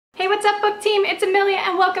what's up, book team? It's Amelia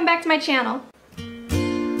and welcome back to my channel.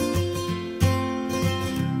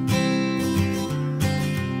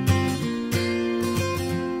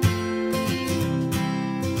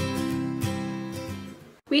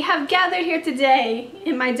 We have gathered here today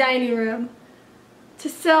in my dining room to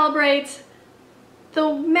celebrate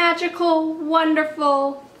the magical,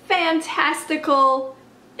 wonderful, fantastical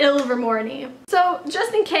Ilvermorny. So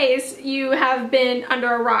just in case you have been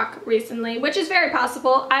under a rock recently, which is very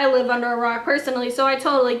possible, I live under a rock personally, so I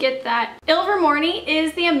totally get that. Ilvermorny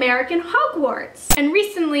is the American Hogwarts. And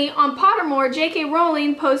recently on Pottermore, J.K.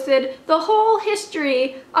 Rowling posted the whole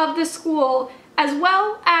history of the school as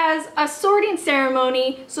well as a sorting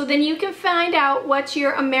ceremony, so then you can find out what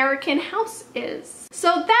your American house is. So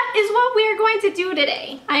that is what we are going to do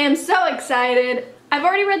today. I am so excited. I've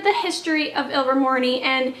already read the history of Ilvermorny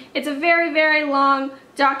and it's a very, very long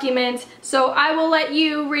document, so I will let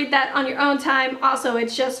you read that on your own time. Also,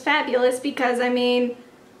 it's just fabulous because, I mean,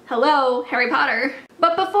 hello, Harry Potter.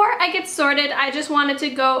 But before I get started, I just wanted to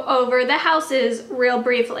go over the houses real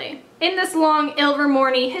briefly. In this long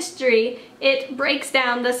Ilvermorny history, it breaks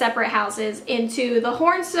down the separate houses into the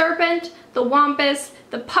Horned Serpent, the Wampus,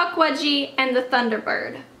 the Pukwudgie, and the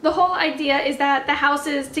Thunderbird. The whole idea is that the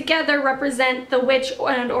houses together represent the witch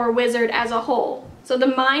and or wizard as a whole. So the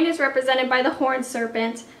mind is represented by the Horned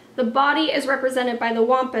Serpent, the body is represented by the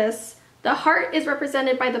Wampus, the heart is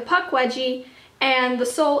represented by the Pukwudgie, and the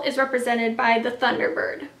soul is represented by the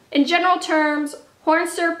Thunderbird. In general terms, Horned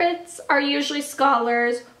Serpents are usually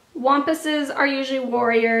scholars, Wampuses are usually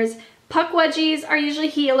warriors, Pukwudgies are usually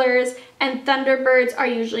healers, and Thunderbirds are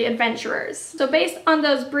usually adventurers. So based on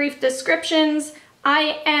those brief descriptions,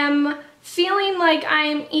 I am feeling like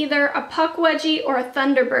I'm either a Pukwudgie or a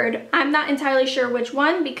Thunderbird. I'm not entirely sure which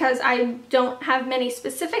one because I don't have many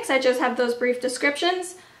specifics, I just have those brief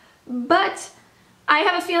descriptions. But I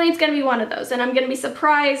have a feeling it's going to be one of those, and I'm going to be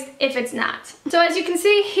surprised if it's not. So as you can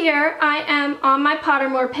see here, I am on my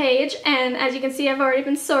Pottermore page, and as you can see, I've already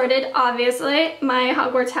been sorted, obviously. My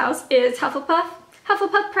Hogwarts house is Hufflepuff.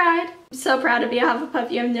 Hufflepuff pride. I'm so proud to be a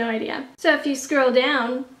Hufflepuff, you have no idea. So if you scroll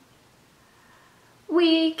down,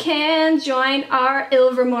 we can join our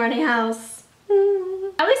Ilvermorny house.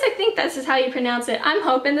 At least I think this is how you pronounce it. I'm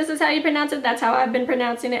hoping this is how you pronounce it. That's how I've been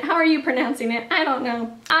pronouncing it. How are you pronouncing it? I don't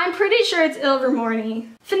know. I'm pretty sure it's Ilvermorny.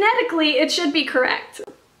 Phonetically, it should be correct.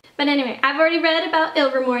 But anyway, I've already read about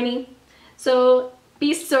Ilvermorny. So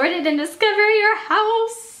be sorted and discover your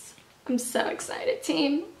house. I'm so excited,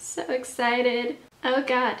 team. So excited. Oh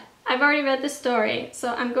God, I've already read the story,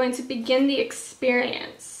 so I'm going to begin the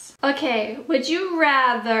experience. Okay, would you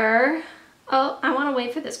rather... Oh, I want to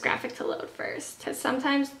wait for this graphic to load first, because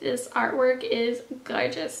sometimes this artwork is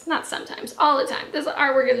gorgeous. Not sometimes, all the time. This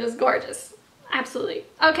artwork is just gorgeous. Absolutely.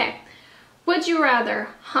 Okay. Would you rather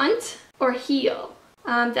hunt or heal?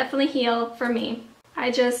 Definitely heal for me.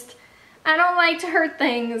 I don't like to hurt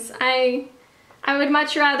things. I would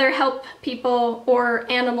much rather help people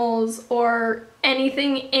or animals or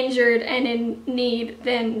anything injured and in need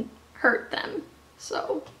than hurt them.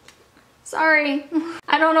 So... sorry.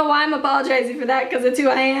 I don't know why I'm apologizing for that because it's who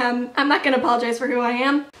I am. I'm not going to apologize for who I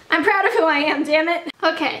am. I'm proud of who I am, damn it.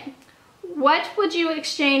 Okay. What would you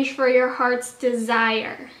exchange for your heart's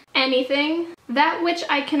desire? Anything. That which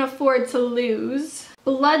I can afford to lose.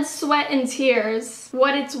 Blood, sweat, and tears.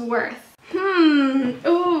 What it's worth.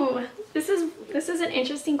 Ooh. This is an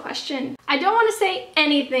interesting question. I don't want to say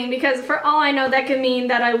anything because for all I know that could mean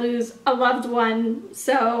that I lose a loved one.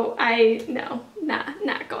 So no,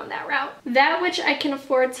 not going that route. That which I can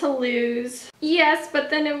afford to lose. Yes, but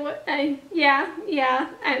then it would,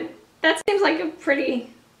 that seems like a pretty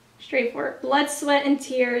straightforward. Blood, sweat, and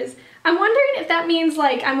tears. I'm wondering if that means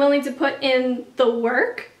like I'm willing to put in the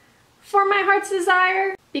work for my heart's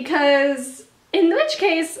desire, because in which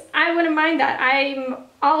case I wouldn't mind that. I'm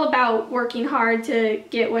all about working hard to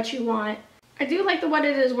get what you want. I do like the what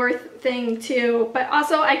it is worth thing too, but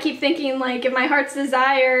also I keep thinking like if my heart's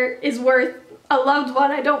desire is worth a loved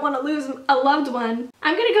one, I don't want to lose a loved one.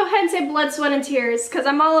 I'm gonna go ahead and say blood, sweat, and tears because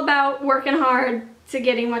I'm all about working hard to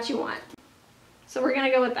getting what you want. So we're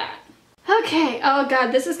gonna go with that. Okay, oh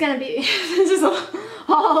God, this is gonna be, this is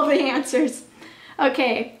all the answers.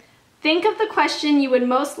 Okay. Think of the question you would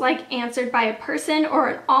most like answered by a person or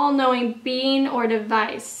an all-knowing being or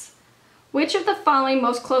device. Which of the following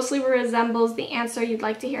most closely resembles the answer you'd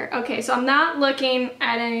like to hear? Okay, so I'm not looking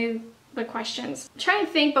at any of the questions. Try and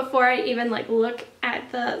think before I even like look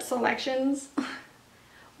at the selections.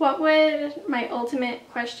 What would my ultimate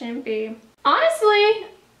question be? Honestly,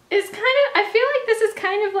 I feel like this is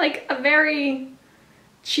kind of like a very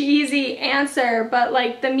cheesy answer, but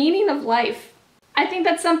like the meaning of life. I think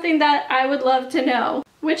that's something that I would love to know.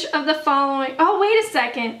 Which of the following, oh wait a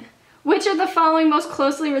second. Which of the following most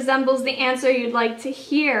closely resembles the answer you'd like to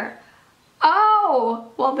hear?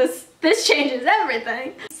 Oh, well this changes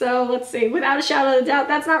everything. So let's see, without a shadow of a doubt,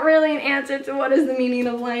 that's not really an answer to what is the meaning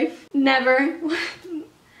of life. Never.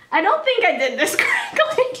 I don't think I did this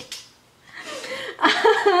correctly.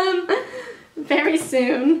 Very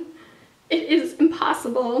soon. It is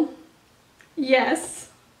impossible. Yes.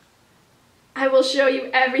 I will show you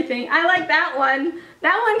everything. I like that one.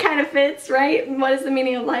 That one kind of fits, right? What is the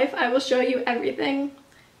meaning of life? I will show you everything.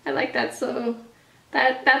 I like that, so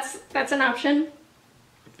that's an option.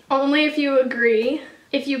 Only if you agree.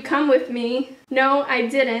 If you come with me. No, I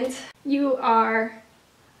didn't. You are.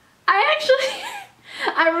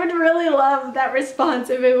 I would really love that response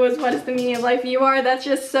if it was what is the meaning of life. You are. That's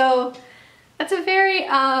just so, that's a very,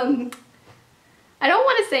 I don't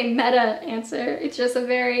want to say meta answer. It's just a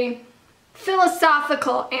very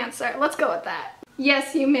philosophical answer. Let's go with that.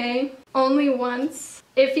 Yes, you may. Only once.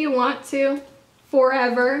 If you want to.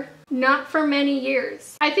 Forever. Not for many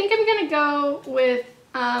years. I think I'm gonna go with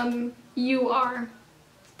you are.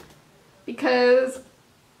 Because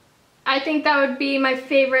I think that would be my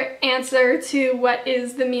favorite answer to what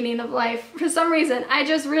is the meaning of life. For some reason, I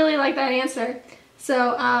just really like that answer.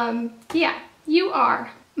 So, yeah, you are.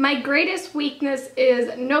 My greatest weakness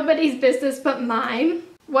is nobody's business but mine.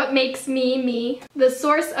 What makes me, me. The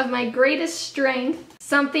source of my greatest strength.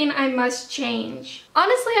 Something I must change.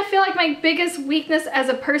 Honestly, I feel like my biggest weakness as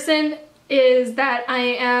a person is that I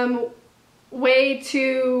am way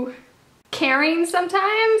too caring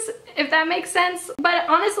sometimes, if that makes sense. But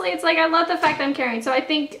honestly, it's like I love the fact that I'm caring. So I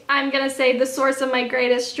think I'm gonna say the source of my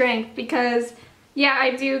greatest strength because yeah,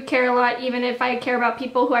 I do care a lot, even if I care about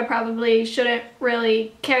people who I probably shouldn't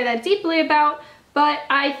really care that deeply about. But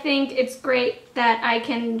I think it's great that I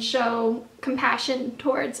can show compassion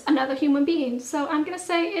towards another human being. So I'm gonna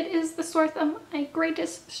say it is the source of my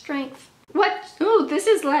greatest strength. What? Ooh, this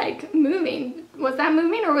is like moving. Was that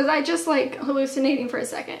moving or was I just like hallucinating for a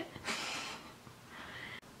second?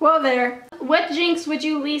 Well there. What jinx would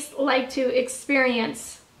you least like to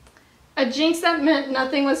experience? A jinx that meant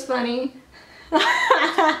nothing was funny.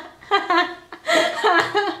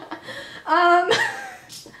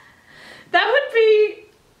 That would be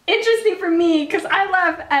interesting for me because I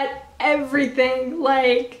laugh at everything,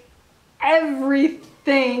 like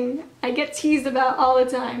everything I get teased about all the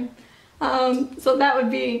time. So that would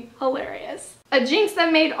be hilarious. A jinx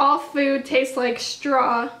that made all food taste like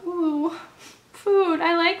straw. Ooh, food.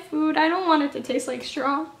 I like food. I don't want it to taste like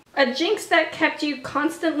straw. A jinx that kept you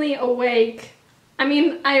constantly awake. I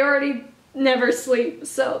mean, I already never sleep,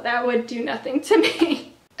 so that would do nothing to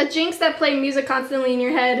me. A jinx that played music constantly in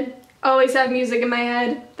your head. Always have music in my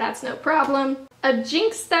head. That's no problem. A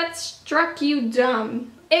jinx that struck you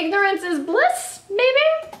dumb. Ignorance is bliss,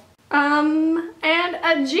 maybe? And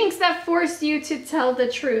a jinx that forced you to tell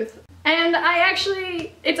the truth. And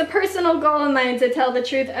it's a personal goal of mine to tell the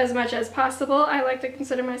truth as much as possible. I like to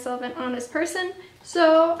consider myself an honest person.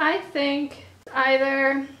 So I think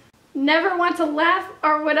either never want to laugh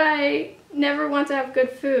or would I never want to have good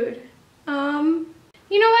food?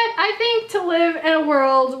 You know what? I think to live in a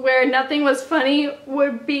world where nothing was funny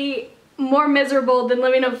would be more miserable than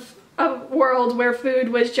living a world where food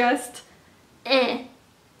was just eh.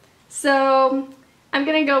 So I'm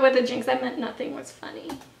gonna go with a jinx that meant nothing was funny.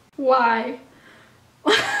 Why?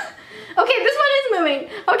 Okay, this one is moving.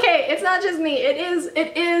 Okay, it's not just me.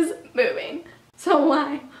 It is moving. So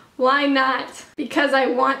why? Why not? Because I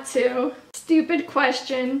want to. Stupid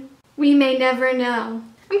question. We may never know.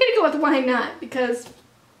 I'm gonna go with why not, because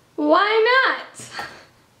why not?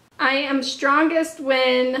 I am strongest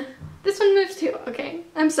when... This one moves too. Okay,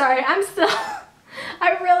 I'm sorry. I'm still...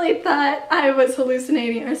 I really thought I was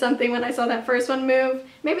hallucinating or something when I saw that first one move.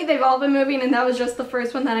 Maybe they've all been moving and that was just the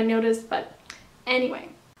first one that I noticed, but anyway.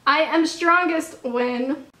 I am strongest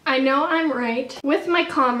when I know I'm right, with my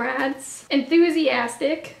comrades,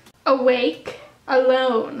 enthusiastic, awake,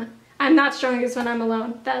 alone. I'm not strongest when I'm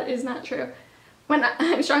alone. That is not true. When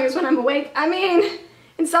I'm strongest when I'm awake, I mean,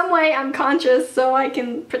 in some way I'm conscious so I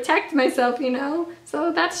can protect myself, you know?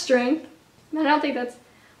 So that's strength. I don't think that's...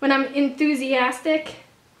 When I'm enthusiastic,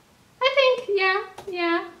 I think,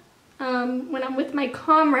 yeah. When I'm with my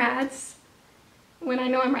comrades, when I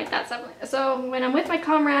know I'm right, that's something. So when I'm with my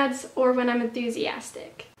comrades or when I'm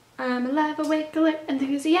enthusiastic. I'm alive, awake, alert,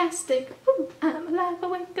 enthusiastic. Woo. I'm alive,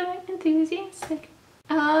 awake, alert, enthusiastic.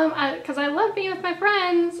 Because I love being with my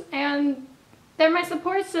friends and they're my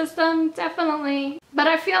support system, definitely. But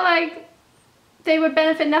I feel like they would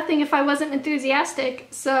benefit nothing if I wasn't enthusiastic.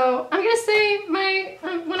 So I'm gonna say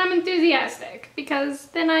when I'm enthusiastic, because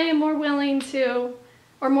then I am more willing to,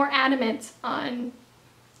 or more adamant on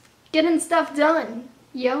getting stuff done,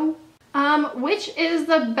 yo. Which is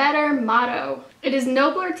the better motto? It is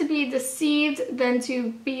nobler to be deceived than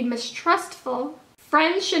to be mistrustful.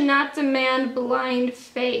 Friends should not demand blind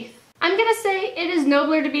faith. I'm gonna say it is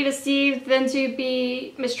nobler to be deceived than to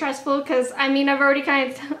be mistrustful, because I mean, I've already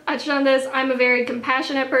kind of touched on this. I'm a very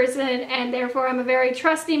compassionate person, and therefore I'm a very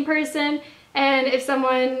trusting person, and if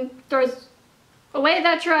someone throws away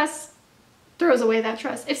that trust,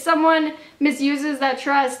 if someone misuses that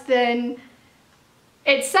trust, then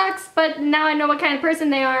it sucks, but now I know what kind of person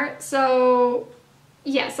they are. So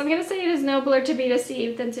yes, I'm gonna say it is nobler to be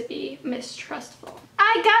deceived than to be mistrustful.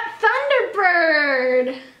 I got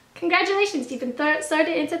Thunderbird! Congratulations, you've been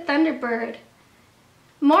sorted into Thunderbird.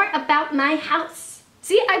 More about my house.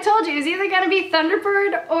 See, I told you, it's either gonna be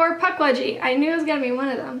Thunderbird or Pukwudgie. I knew it was gonna be one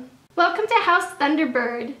of them. Welcome to House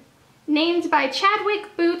Thunderbird. Named by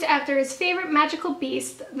Chadwick Boot after his favorite magical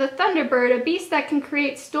beast, the Thunderbird, a beast that can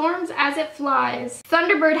create storms as it flies.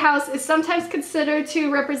 Thunderbird House is sometimes considered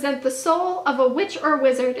to represent the soul of a witch or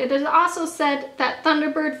wizard. It is also said that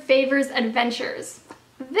Thunderbird favors adventures.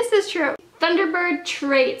 This is true. Thunderbird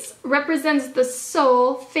traits represents the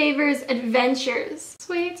soul, favors adventures.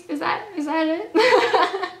 Sweet, is that it?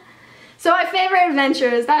 So I favor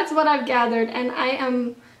adventures, that's what I've gathered, and I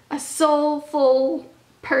am a soulful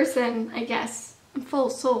person, I guess. I'm full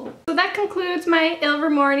of soul. So that concludes my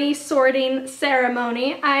Ilvermorny sorting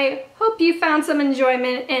ceremony. I hope you found some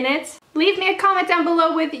enjoyment in it. Leave me a comment down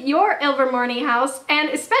below with your Ilvermorny house, and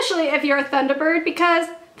especially if you're a Thunderbird, because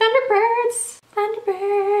Thunderbirds,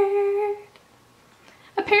 Thunderbird.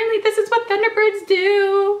 Apparently this is what Thunderbirds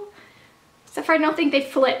do. Except for I don't think they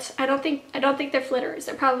flit. I don't think they're flitters.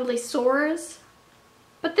 They're probably soarers.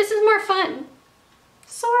 But this is more fun.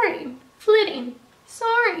 Soaring, flitting,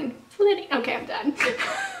 soaring, flitting. Okay, I'm done.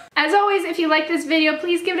 As always, if you like this video,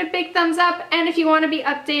 please give it a big thumbs up. And if you want to be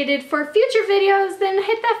updated for future videos, then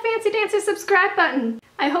hit that fancy dancer subscribe button.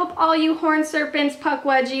 I hope all you horned serpents,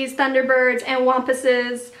 Pukwudgies, Thunderbirds, and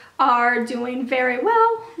Wampuses are doing very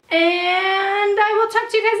well. And I will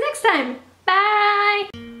talk to you guys next time.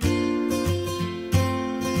 Bye!